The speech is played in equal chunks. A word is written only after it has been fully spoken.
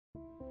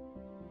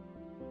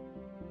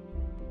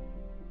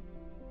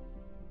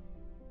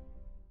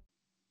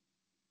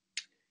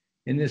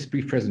In this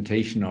brief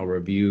presentation, I'll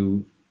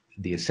review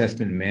the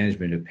assessment and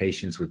management of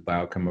patients with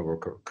biochemical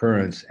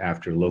recurrence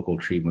after local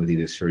treatment with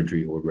either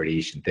surgery or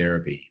radiation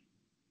therapy.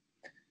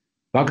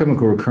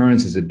 Biochemical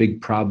recurrence is a big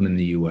problem in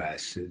the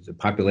U.S. The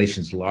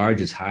population is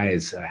large, as high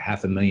as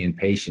 500,000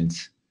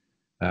 patients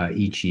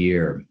each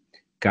year.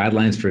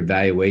 Guidelines for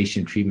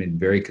evaluation and treatment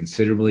vary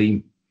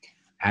considerably.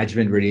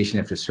 Adjuvant radiation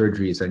after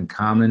surgery is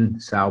uncommon.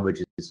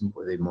 Salvage is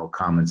the more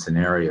common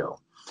scenario.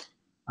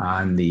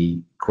 On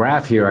the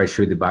graph here, I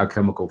showed the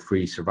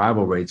biochemical-free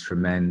survival rates for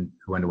men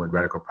who underwent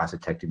radical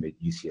prostatectomy at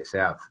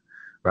UCSF.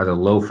 Rather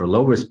low for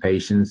low-risk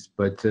patients,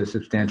 but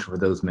substantial for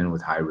those men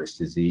with high-risk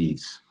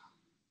disease.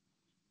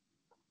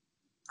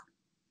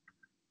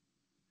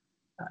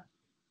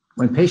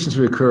 When patients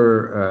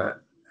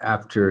recur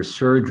after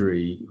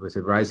surgery with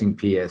a rising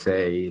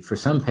PSA, for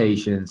some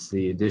patients,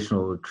 the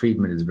additional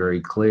treatment is very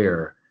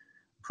clear.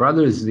 For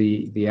others,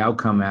 the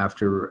outcome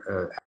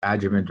after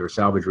adjuvant or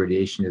salvage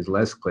radiation is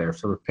less clear.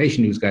 So a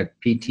patient who's got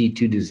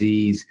PT2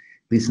 disease,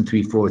 Lesion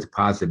 3-4 with a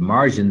positive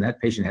margin, that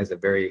patient has a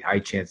very high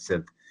chance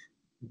of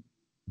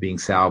being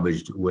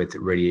salvaged with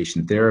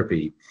radiation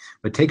therapy.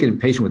 But take a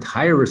patient with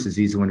higher risk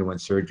disease who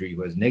underwent surgery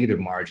who has negative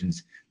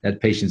margins,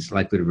 that patient's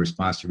likelihood of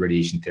response to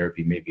radiation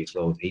therapy may be as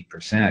low as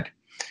 8%.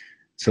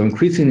 So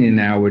increasingly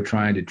now we're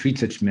trying to treat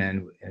such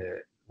men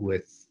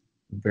with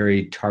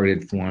very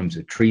targeted forms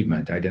of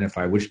treatment,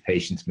 identify which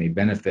patients may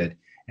benefit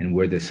and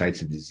where the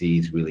sites of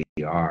disease really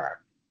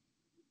are.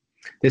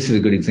 This is a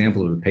good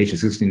example of a patient,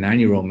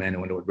 69-year-old man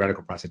who underwent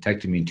radical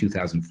prostatectomy in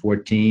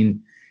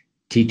 2014,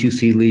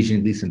 T2C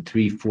lesion, Lesion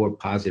 3-4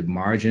 positive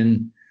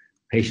margin.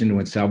 Patient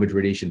underwent salvage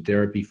radiation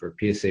therapy for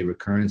PSA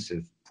recurrence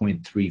of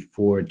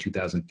 0.34 in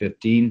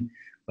 2015,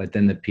 but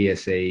then the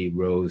PSA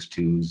rose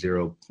to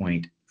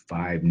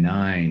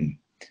 0.59.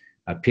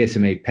 A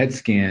PSMA PET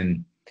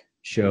scan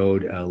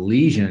showed a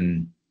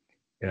lesion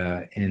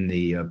in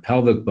the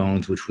pelvic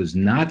bones, which was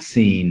not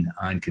seen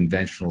on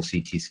conventional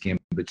CT scan,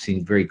 but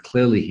seen very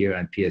clearly here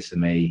on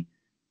PSMA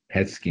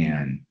PET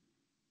scan.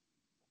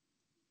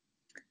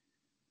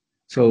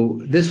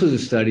 So this was a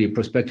study, a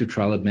prospective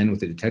trial of men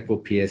with a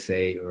detectable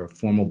PSA or a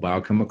formal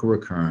biochemical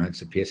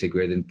recurrence, a PSA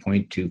greater than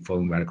 0.2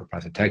 following radical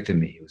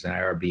prostatectomy. It was an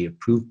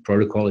IRB-approved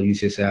protocol at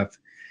UCSF.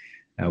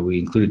 We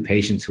included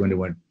patients who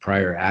underwent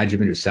prior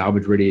adjuvant or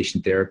salvage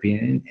radiation therapy,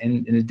 and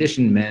in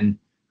addition, men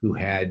who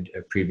had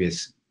a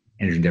previous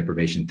androgen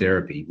deprivation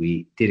therapy.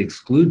 We did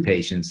exclude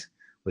patients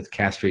with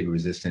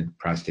castrate-resistant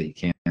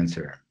prostate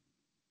cancer.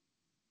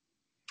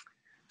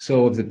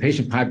 So of the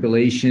patient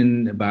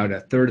population, about a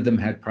third of them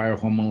had prior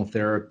hormonal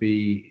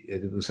therapy.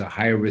 It was a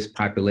higher risk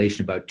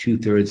population. About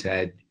 2/3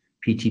 had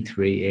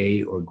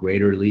PT3A or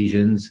greater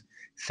lesions.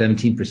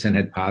 17%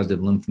 had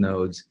positive lymph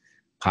nodes.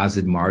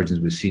 Positive margins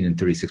were seen in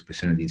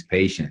 36% of these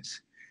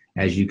patients.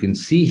 As you can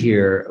see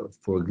here,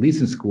 for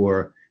Gleason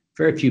score,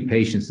 very few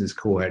patients in this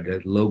cohort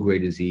had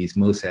low-grade disease.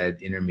 Most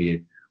had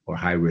intermediate or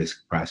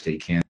high-risk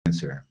prostate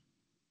cancer.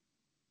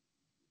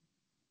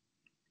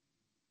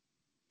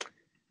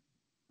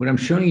 What I'm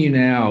showing you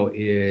now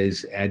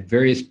is at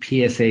various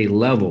PSA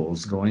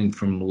levels, going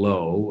from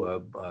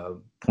low,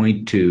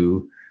 0.2,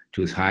 to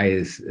as high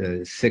as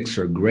 6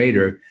 or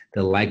greater,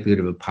 the likelihood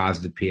of a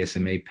positive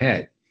PSMA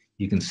PET.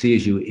 You can see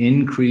as you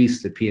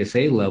increase the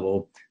PSA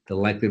level, the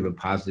likelihood of a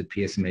positive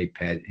PSMA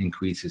PET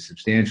increases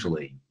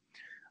substantially.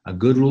 A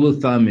good rule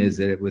of thumb is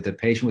that with a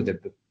patient with a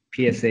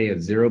PSA of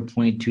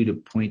 0.2 to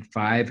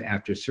 0.5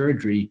 after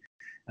surgery,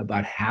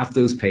 about half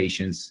those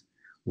patients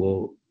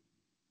will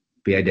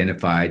be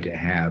identified to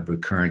have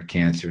recurrent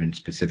cancer in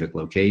specific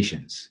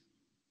locations.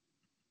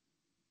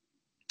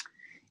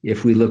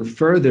 If we look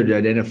further to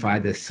identify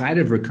the site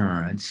of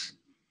recurrence,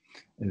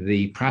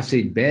 the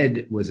prostate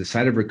bed was a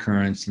site of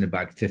recurrence in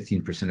about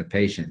 15% of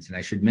patients. And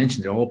I should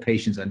mention that all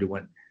patients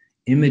underwent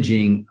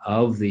imaging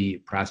of the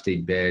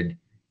prostate bed,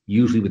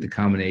 usually with the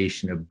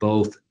combination of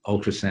both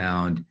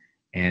ultrasound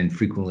and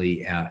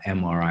frequently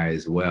MRI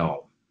as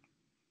well.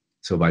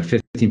 So about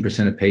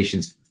 15% of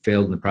patients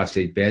failed in the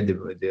prostate bed.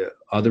 The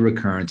other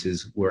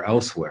recurrences were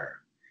elsewhere.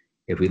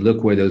 If we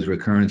look where those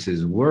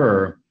recurrences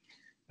were,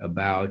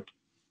 about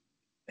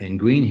in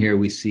green here,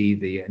 we see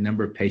the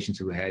number of patients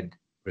who had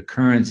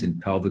recurrence in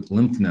pelvic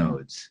lymph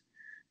nodes.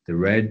 The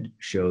red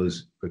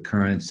shows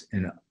recurrence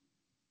in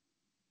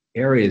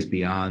areas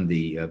beyond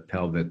the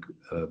pelvic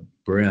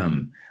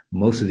brim.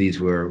 Most of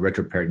these were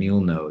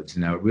retroperitoneal nodes.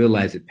 Now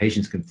realize that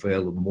patients can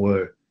fail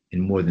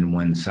in more than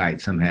one site.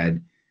 Some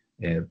had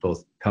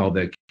both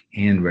pelvic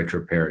and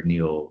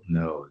retroperitoneal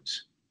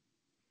nodes.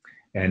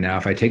 And now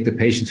if I take the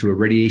patients who are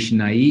radiation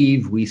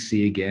naive, we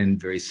see again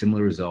very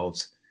similar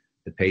results.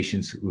 The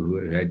patients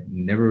who had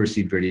never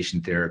received radiation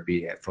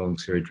therapy following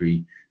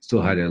surgery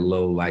still had a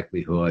low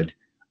likelihood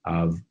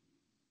of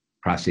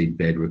prostate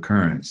bed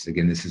recurrence.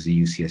 Again, this is a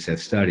UCSF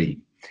study.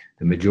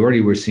 The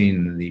majority were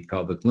seen in the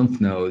pelvic lymph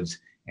nodes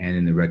and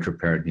in the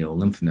retroperitoneal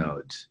lymph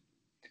nodes.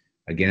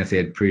 Again, if they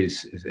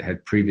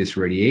had previous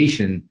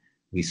radiation,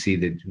 we see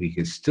that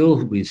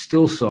we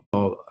still saw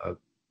a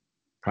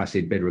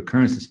prostate bed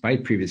recurrence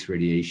despite previous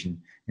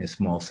radiation in a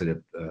small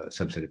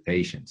subset of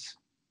patients.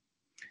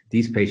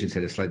 these patients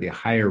had a slightly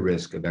higher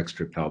risk of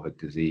extrapelvic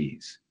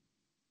disease.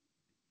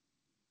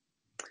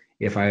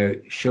 If I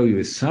show you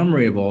a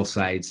summary of all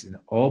sites in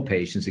all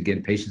patients,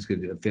 again, patients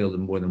could have failed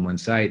in more than one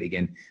site.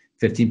 Again,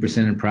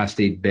 15% in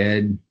prostate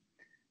bed,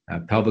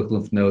 pelvic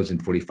lymph nodes in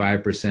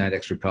 45%,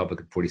 extrapelvic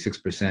in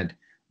 46%,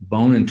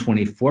 bone in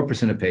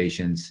 24% of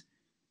patients,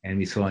 and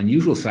we saw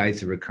unusual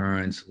sites of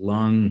recurrence,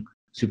 lung,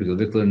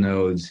 supraclavicular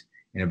nodes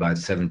in about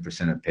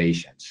 7% of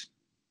patients.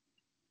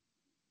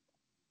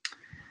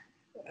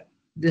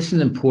 This is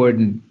an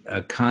important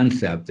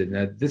concept,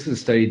 and this is a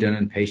study done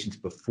on patients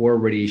before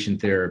radiation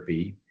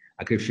therapy.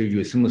 I could have showed you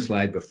a similar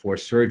slide before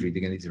surgery.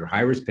 Again, these are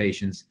high-risk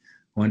patients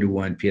who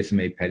underwent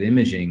PSMA PET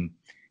imaging,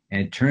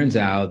 and it turns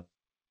out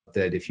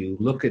that if you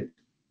look at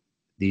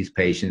these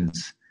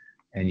patients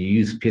and you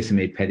use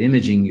PSMA PET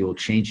imaging, you'll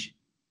change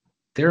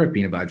therapy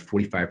in about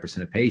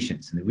 45% of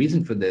patients. And the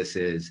reason for this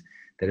is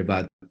that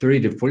about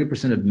 30 to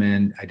 40% of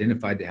men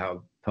identified to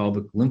have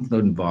pelvic lymph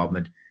node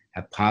involvement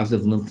have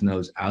positive lymph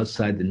nodes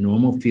outside the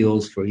normal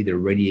fields for either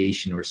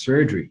radiation or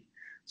surgery.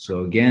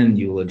 So again,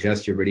 you will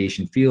adjust your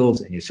radiation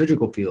fields and your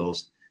surgical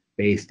fields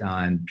based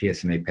on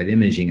PSMA PET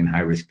imaging in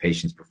high-risk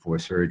patients before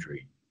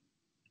surgery.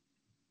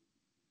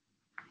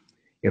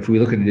 If we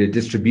look at the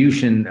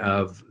distribution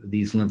of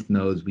these lymph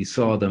nodes, we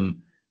saw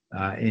them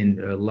in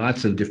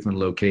lots of different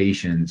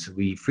locations.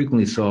 We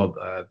frequently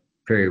saw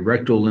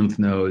perirectal lymph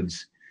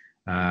nodes.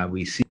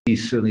 We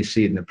certainly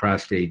see it in the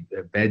prostate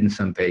bed in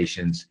some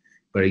patients,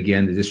 but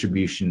again, the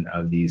distribution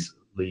of these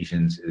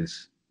lesions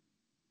is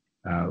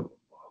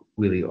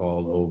really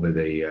all over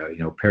the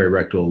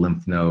perirectal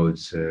lymph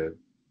nodes,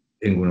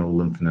 inguinal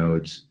lymph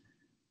nodes,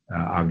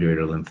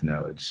 obturator lymph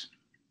nodes.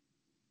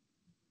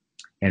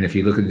 And if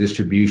you look at the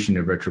distribution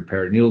of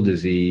retroperitoneal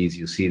disease,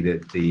 you'll see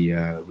that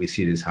we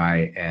see it as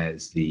high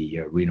as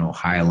the renal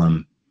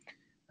hilum,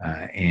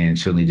 and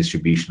certainly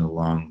distribution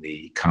along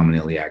the common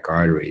iliac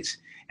arteries.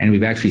 And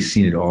we've actually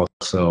seen it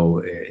also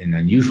in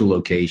unusual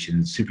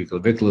locations,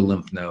 supraclavicular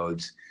lymph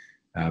nodes,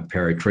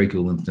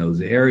 paratracheal lymph nodes,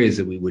 the areas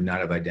that we would not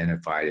have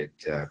identified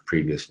it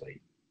previously.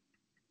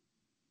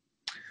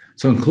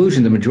 So in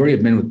conclusion, the majority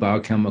of men with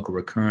biochemical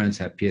recurrence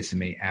have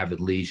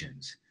PSMA-avid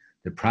lesions.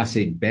 The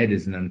prostate bed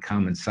is an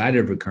uncommon site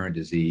of recurrent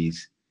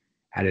disease.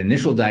 At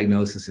initial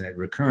diagnosis and at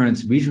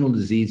recurrence, regional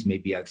disease may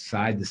be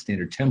outside the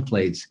standard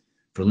templates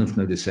for lymph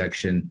node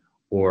dissection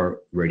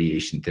or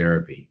radiation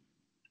therapy.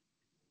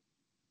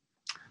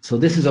 So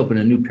this has opened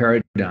a new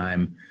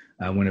paradigm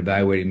when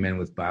evaluating men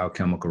with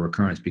biochemical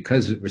recurrence.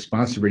 Because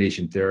response to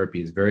radiation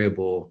therapy is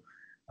variable,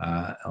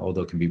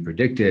 although it can be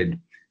predicted,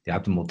 the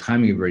optimal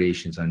timing of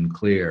radiation is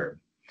unclear.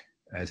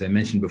 As I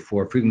mentioned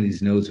before, frequently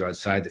these nodes are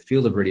outside the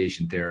field of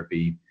radiation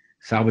therapy.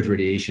 Salvage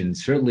radiation,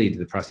 certainly to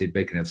the prostate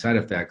bed, can have side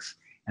effects,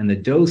 and the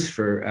dose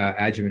for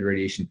adjuvant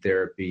radiation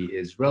therapy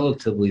is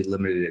relatively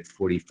limited at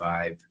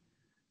 45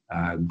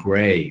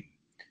 gray.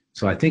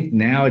 So I think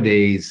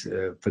nowadays,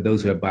 for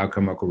those who have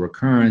biochemical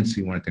recurrence,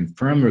 you want to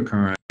confirm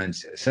recurrence,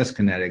 assess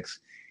kinetics.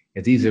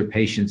 If these are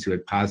patients who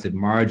had positive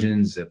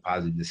margins, a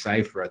positive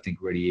decipher, I think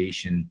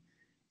radiation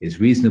is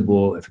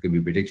reasonable. If it can be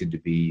predicted to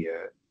be,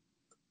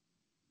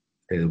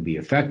 it'll be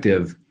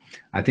effective.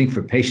 I think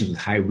for patients with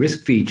high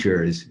risk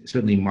features,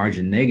 certainly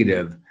margin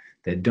negative,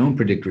 that don't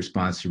predict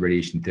response to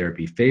radiation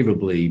therapy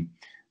favorably,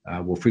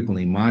 we'll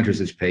frequently monitor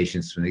such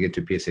patients. When they get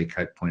to a PSA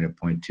cut point of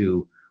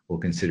 0.2, we'll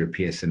consider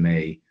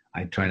PSMA.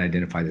 I try and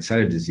identify the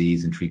site of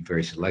disease and treat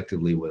very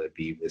selectively, whether it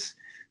be with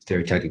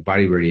stereotactic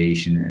body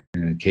radiation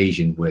and an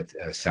occasion with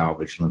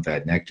salvage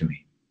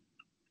lymphadenectomy.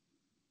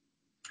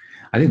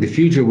 I think the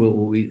future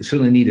we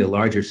certainly need a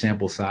larger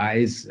sample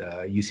size.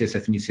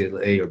 UCSF and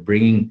UCLA are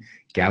bringing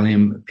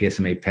gallium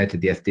PSMA PET to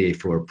the FDA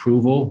for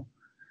approval.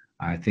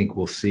 I think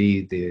we'll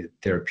see the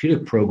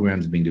therapeutic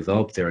programs being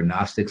developed,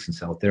 theranostics and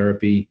cell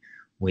therapy.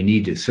 We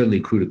need to certainly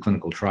accrue to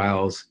clinical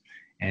trials.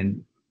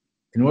 And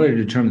in order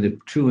to determine the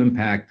true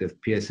impact of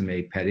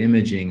PSMA PET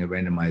imaging, a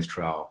randomized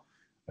trial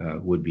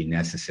would be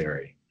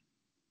necessary.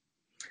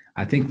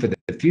 I think for the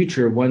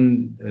future,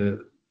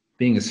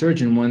 being a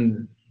surgeon,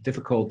 one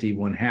difficulty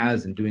one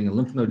has in doing a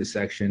lymph node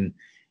dissection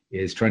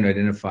is trying to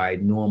identify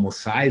normal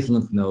size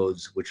lymph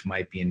nodes which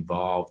might be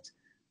involved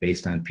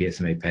based on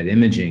PSMA PET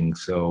imaging.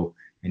 So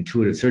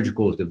Intuitive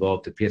Surgical has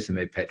developed a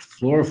PSMA PET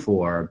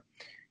fluorophore,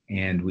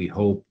 and we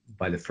hope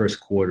by the first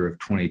quarter of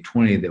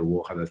 2020 that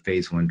we'll have a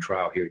phase 1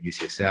 trial here at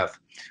UCSF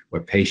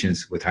where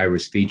patients with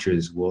high-risk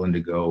features will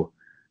undergo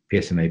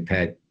PSMA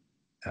PET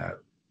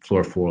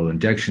fluorophoral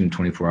injection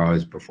 24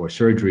 hours before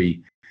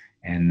surgery,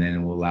 and then it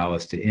will allow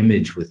us to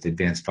image with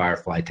advanced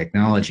Firefly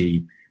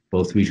technology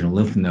both regional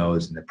lymph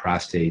nodes and the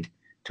prostate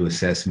to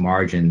assess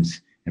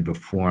margins and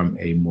perform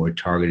a more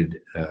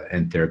targeted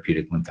and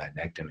therapeutic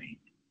lymphadenectomy.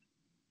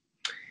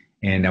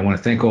 And I want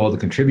to thank all the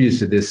contributors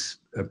to this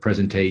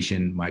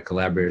presentation, my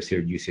collaborators here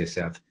at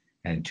UCSF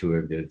and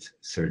Intuitive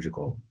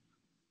Surgical.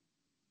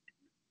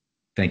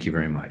 Thank you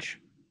very much.